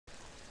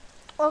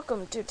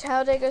Welcome to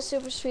Talladega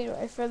Super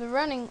Speedway for the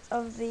running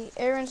of the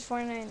Aaron's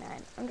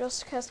 499. I'm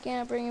Joseph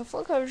Cascana, bringing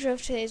full coverage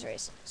of today's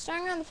race.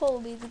 Starting on the pole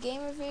will be the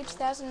Game Review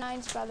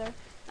 2009's brother.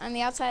 On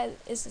the outside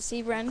is the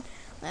Sebren.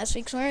 Last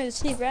week's winner, the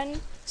Sebren,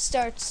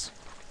 starts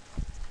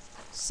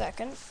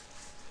second.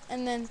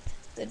 And then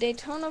the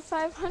Daytona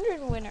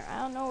 500 winner.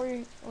 I don't know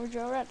where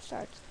Joerut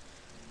starts.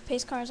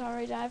 Pace car's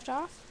already dived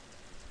off.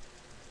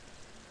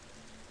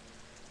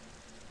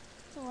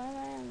 So why am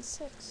I on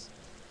 6?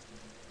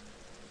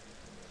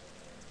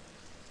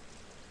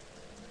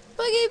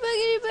 Boogie,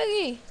 boogity,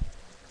 boogie.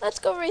 Let's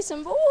go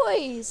racing,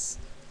 boys.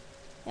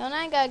 Yo,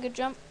 9 got a good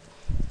jump.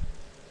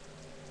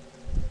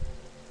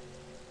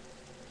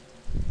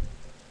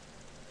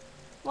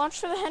 Watch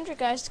for the Hendrick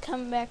guys to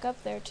come back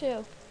up there,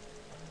 too.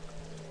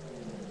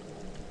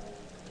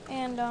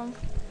 And,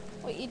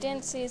 what you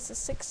didn't see is the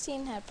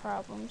 16 had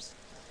problems.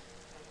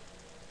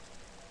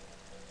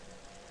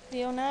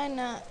 The 09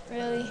 not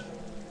really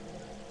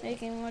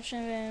making much of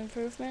an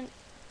improvement.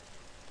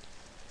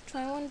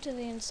 21 to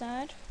the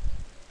inside.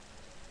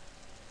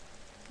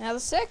 Now the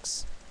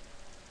 6.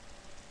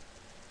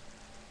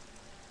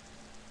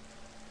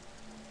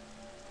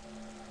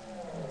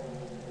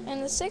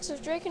 And the 6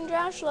 of Drake and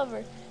Josh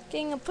Lover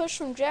getting a push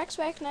from Jack's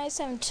back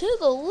 97 to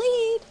the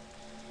lead.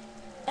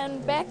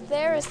 And back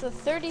there is the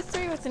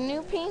 33 with the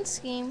new paint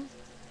scheme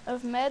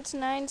of Meds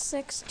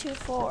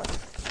 9624.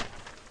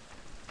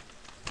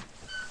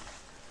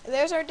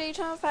 There's our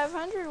Daytona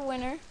 500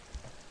 winner.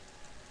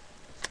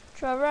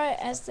 Trevor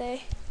as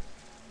they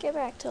get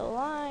back to the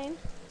line.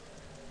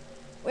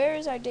 Where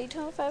is our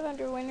Daytona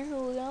 500 winner who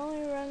will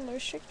only run the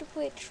restrictor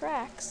plate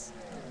tracks,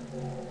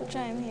 which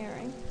I am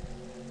hearing.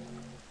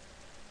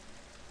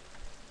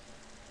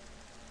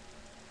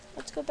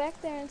 Let's go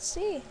back there and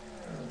see.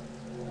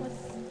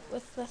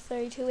 With the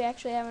 32, we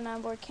actually have an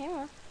onboard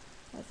camera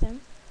with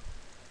him.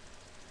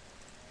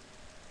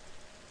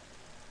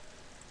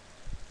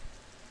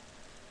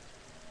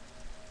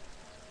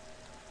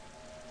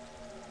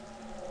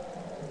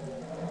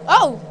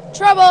 Oh,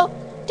 trouble!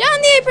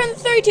 Down the apron, the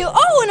 32.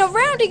 Oh, and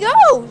around he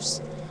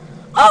goes.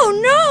 Oh,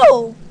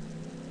 no.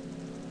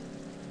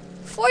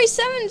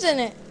 47's in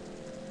it.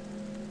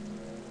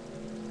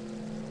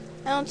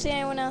 I don't see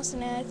anyone else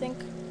in it. I think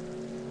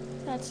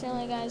that's the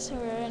only guys who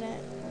are in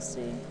it. Let's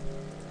see.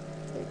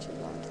 32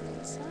 going to the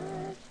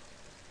inside.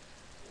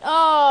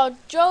 Oh,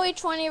 Joey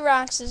 20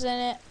 Rocks is in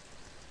it.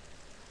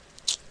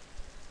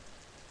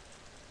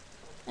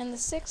 And the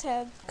 6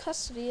 had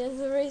custody of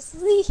the race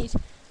lead.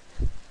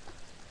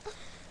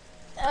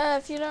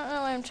 If you don't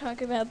know what I'm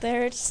talking about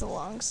there, it's a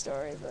long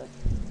story, but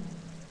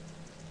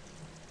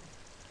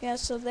yeah,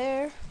 so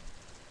there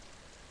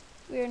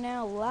we are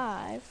now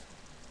live.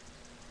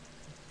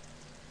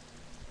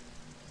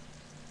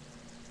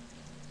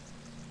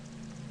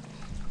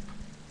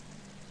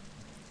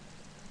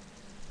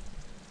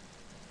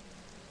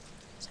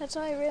 So that's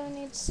all I really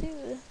need to see.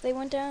 They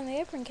went down the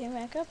apron, came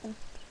back up, and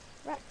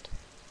wrecked.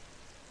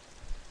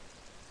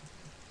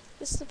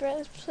 This is the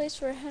best place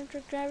for a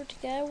Hendrick driver to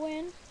get a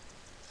win.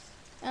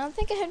 I don't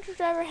think a Hendrick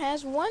driver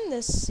has won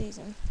this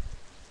season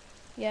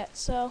yet,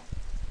 so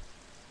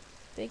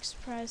big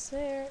surprise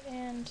there,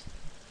 and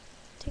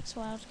it takes a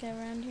while to get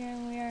around here,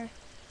 and we are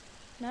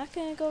not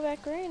going to go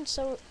back green,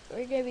 so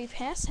we're going to be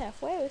past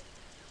halfway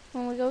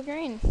when we go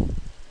green.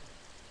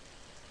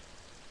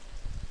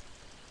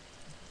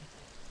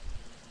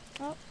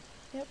 Oh,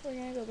 yep, we're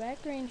going to go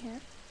back green here.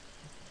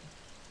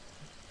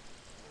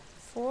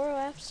 4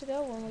 laps to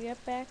go when we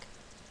get back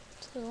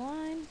to the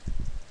line.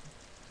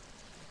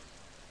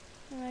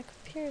 And my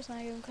computer's not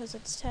even because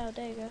it's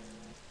Talladega.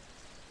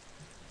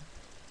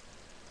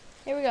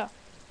 Here we go.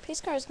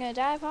 Pace car is going to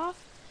dive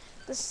off.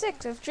 The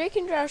 6 of Drake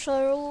and Josh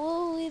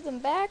will lead them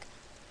back.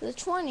 The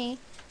 20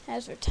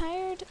 has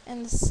retired.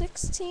 And the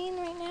 16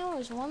 right now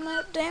is 1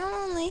 lap down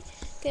only.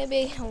 Going to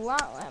be a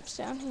lot of laps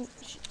down.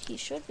 He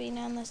should be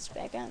now unless it's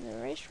back out on the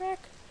racetrack.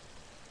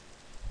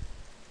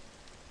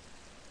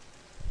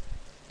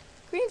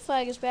 Green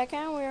flag is back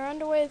on. We are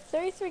underway. The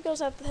 33 goes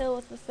up the hill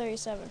with the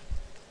 37.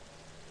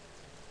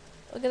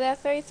 Look at that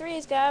 33,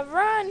 he's got to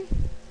run.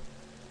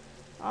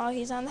 Oh,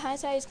 he's on the high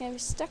side, he's going to be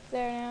stuck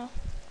there now.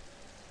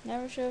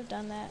 Never should have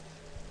done that.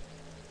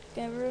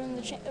 Going to ruin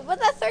the chance. But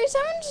that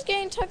 37 is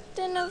getting tucked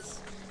in of,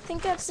 I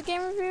think that's the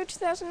Game Review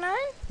 2009?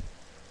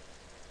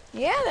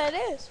 Yeah, that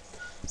is.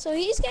 So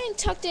he's getting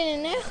tucked in,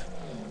 and now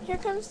here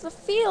comes the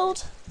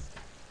field.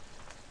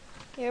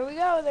 Here we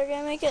go, they're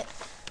going to make it.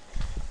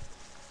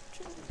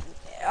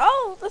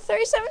 Oh, the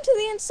 37 to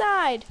the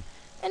inside.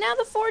 And now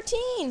the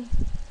 14.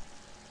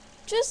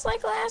 Just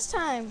like last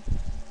time.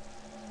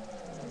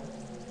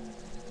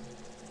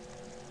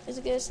 Is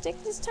it going to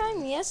stick this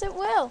time? Yes, it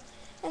will.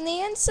 And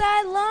the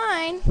inside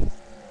line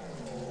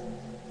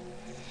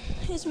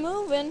is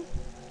moving.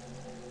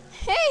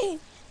 Hey,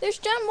 there's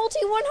John Multi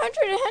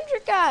 100, a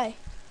Hendrick guy.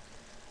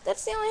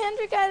 That's the only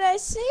Hendrick guy that I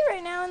see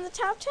right now in the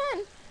top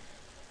 10.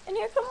 And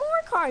here come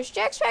more cars.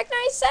 Jack's Pack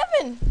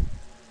 97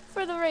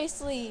 for the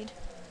race lead.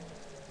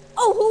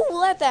 Oh, who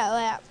let that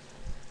lap?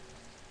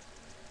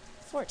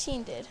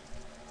 14 did.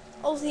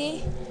 Oh,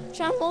 the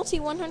John Multi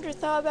 100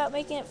 thought about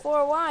making it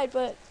 4 wide,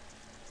 but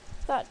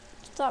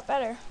thought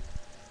better.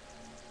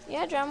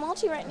 Yeah, John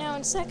Multi right now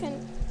in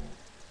second.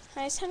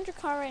 Highest 100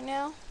 car right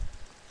now.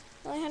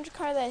 The only 100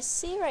 car that I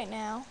see right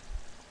now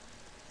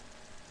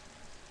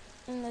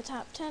in the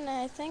top 10. And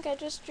I think I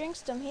just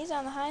jinxed him. He's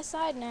on the high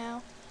side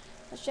now.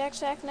 The Jack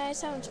Shack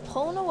 97's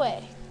pulling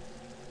away.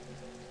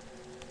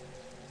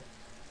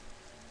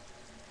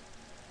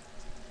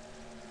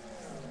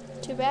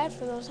 Too bad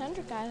for those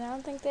 100 guys. I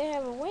don't think they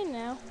have a win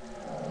now.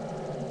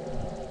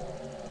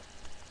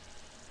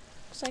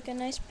 Looks like a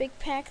nice big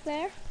pack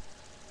there.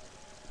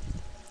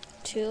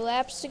 2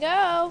 laps to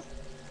go.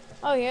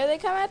 Oh, here they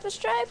come at the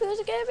stripe. Who's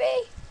it gonna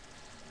be?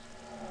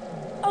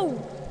 Oh.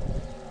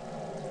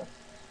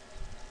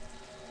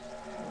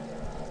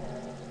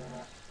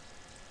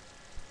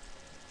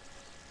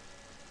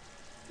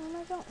 Where am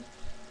I going?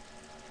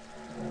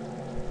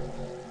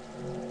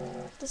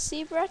 The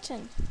C.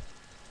 Breton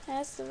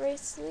has the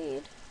race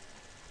lead.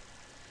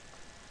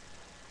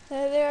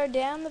 There they are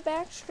down the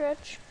back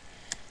stretch.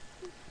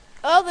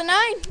 Oh, the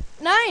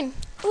 9.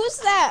 Who's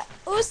that?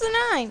 Who's the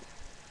 9?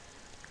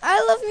 I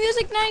Love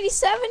Music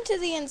 97 to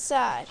the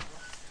inside.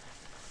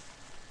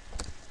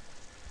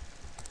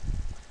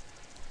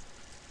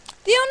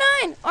 The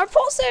 09. Our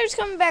Pulsar's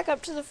coming back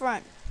up to the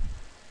front.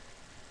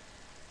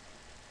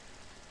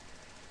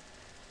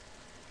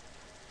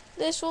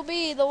 This will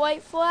be the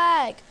white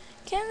flag.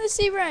 Can the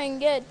Sebring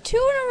get 2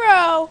 in a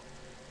row?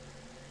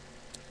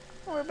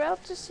 We're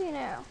about to see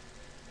now.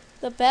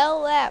 The bell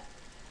lap.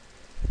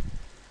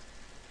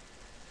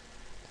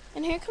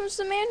 And here comes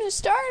the man who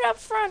started up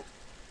front.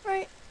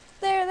 Right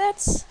there,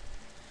 that's...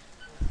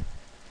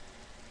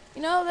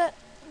 You know, that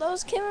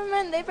those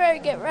cameramen, they better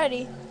get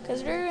ready,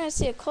 because we're going to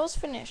see a close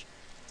finish.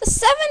 The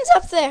 7's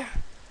up there.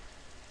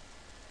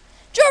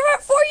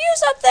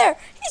 joerut00000's up there.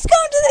 He's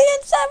going to the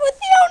inside with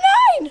the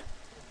 09.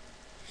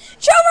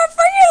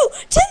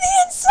 joerut00000 to the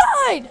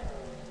inside.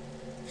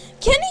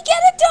 Can he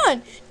get it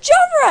done?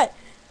 joerut.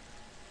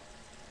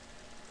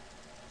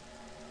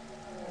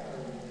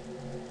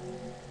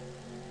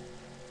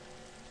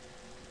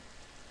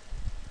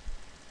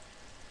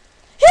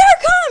 Here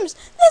comes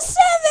the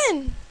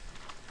 7.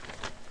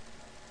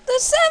 The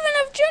 7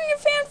 of Junior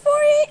Fan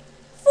 48,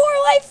 4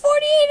 Life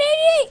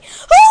 4888.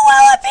 Who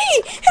will it be?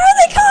 Here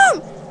they come.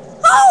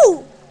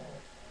 Oh!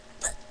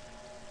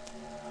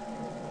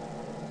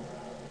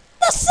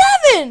 The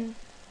 7!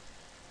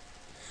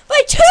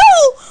 By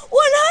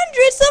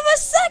 2/100ths of a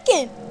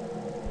second!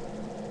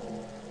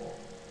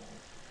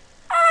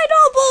 I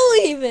don't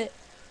believe it!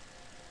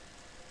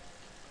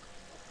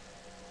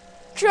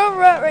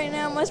 joerut right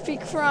now must be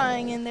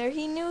crying in there.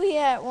 He knew he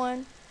had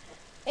one.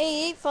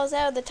 88 falls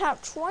out of the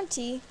top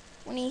 20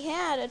 when he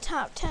had a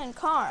top 10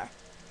 car.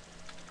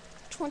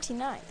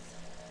 29th.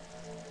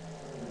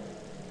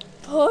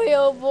 Boy,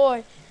 oh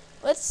boy.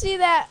 Let's see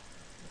that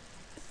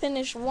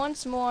finish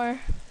once more.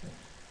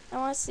 I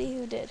want to see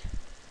who did.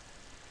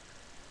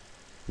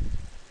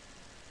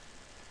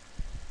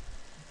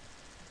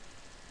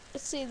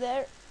 Let's see,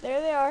 there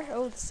they are.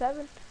 Oh, the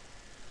 7.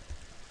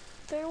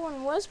 Third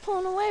one was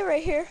pulling away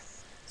right here.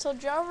 So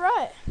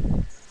joerut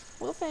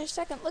will finish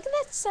second. Look at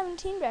that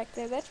 17 back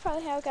there. That's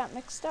probably how it got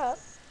mixed up.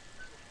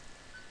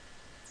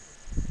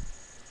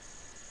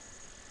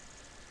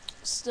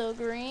 Still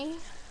green.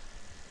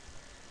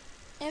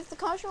 And if the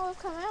caution would have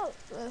come out,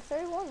 the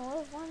 31 would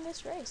have won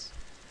this race,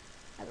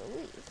 I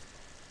believe.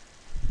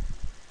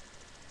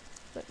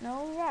 But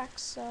no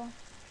wrecks, so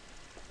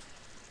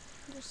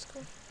just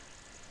go.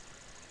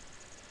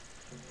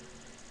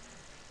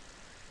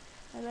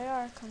 There they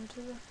are, come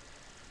to the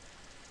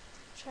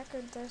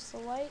checkered. There's the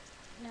light.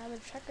 Now the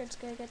checkered's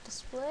gonna get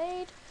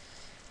displayed.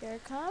 Here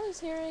it comes,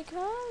 here he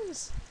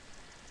comes.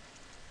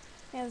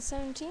 Yeah, the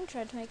 17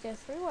 tried to make a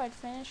 3-wide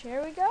finish.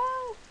 Here we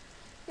go.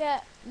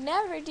 Yeah,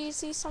 never do you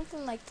see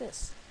something like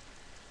this.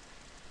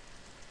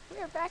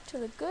 We are back to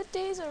the good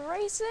days of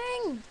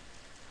racing.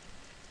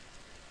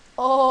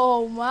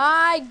 Oh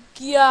my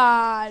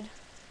God.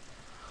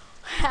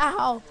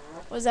 How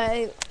was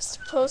I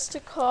supposed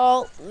to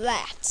call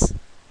that?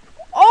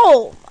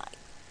 Oh my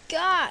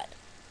God.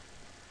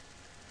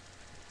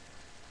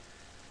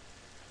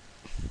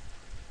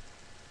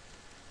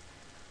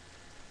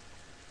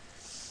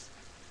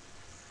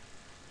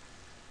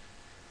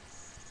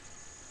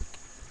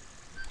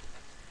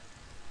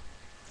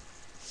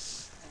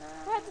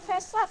 Who had the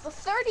fastest lap? The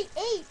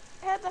 38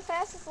 had the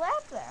fastest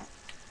lap there.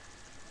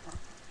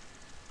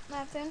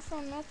 Lap in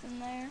from nothing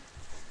there.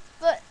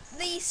 But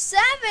the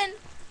 7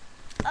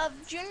 of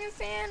Junior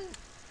Fan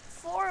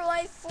 4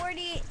 Life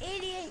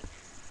 4888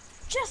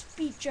 just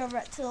beat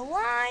joerut to the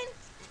line.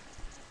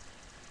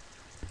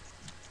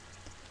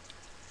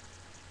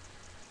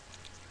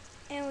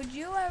 And would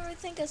you ever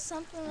think of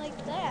something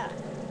like that?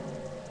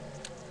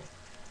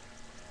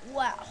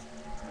 Wow.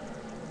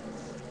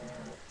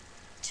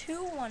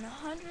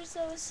 2/100ths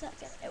of a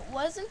second. It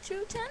wasn't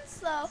 2/10ths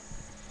though.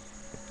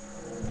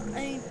 I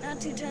mean, not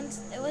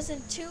 2/10ths. It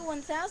wasn't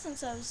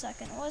 2/1000ths of a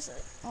second, was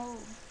it? Oh.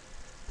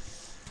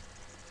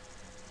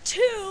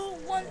 2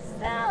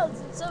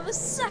 1/1000th of a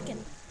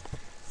second.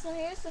 So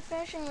here's the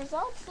finishing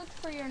results. Look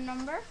for your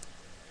number.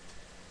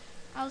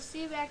 I'll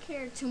see you back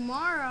here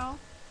tomorrow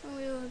when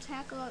we will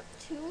tackle up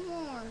 2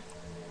 more.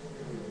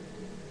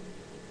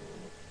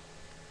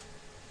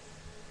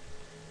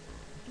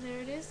 There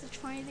it is, the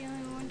 20, the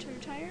only one to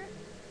retire.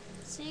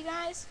 See you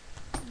guys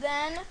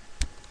then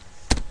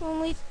when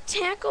we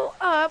tackle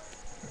up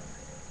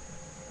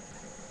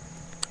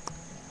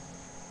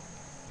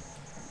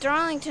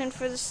Darlington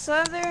for the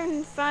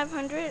Southern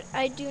 500.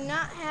 I do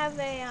not have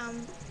a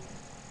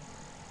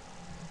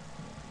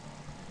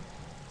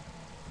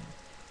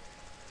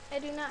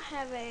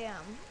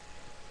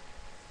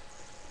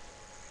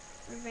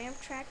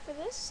revamp track for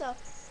this, so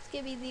it's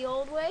gonna be the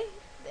old way.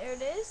 There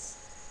it is,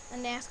 a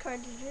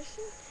NASCAR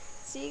tradition.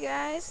 See you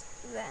guys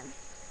then.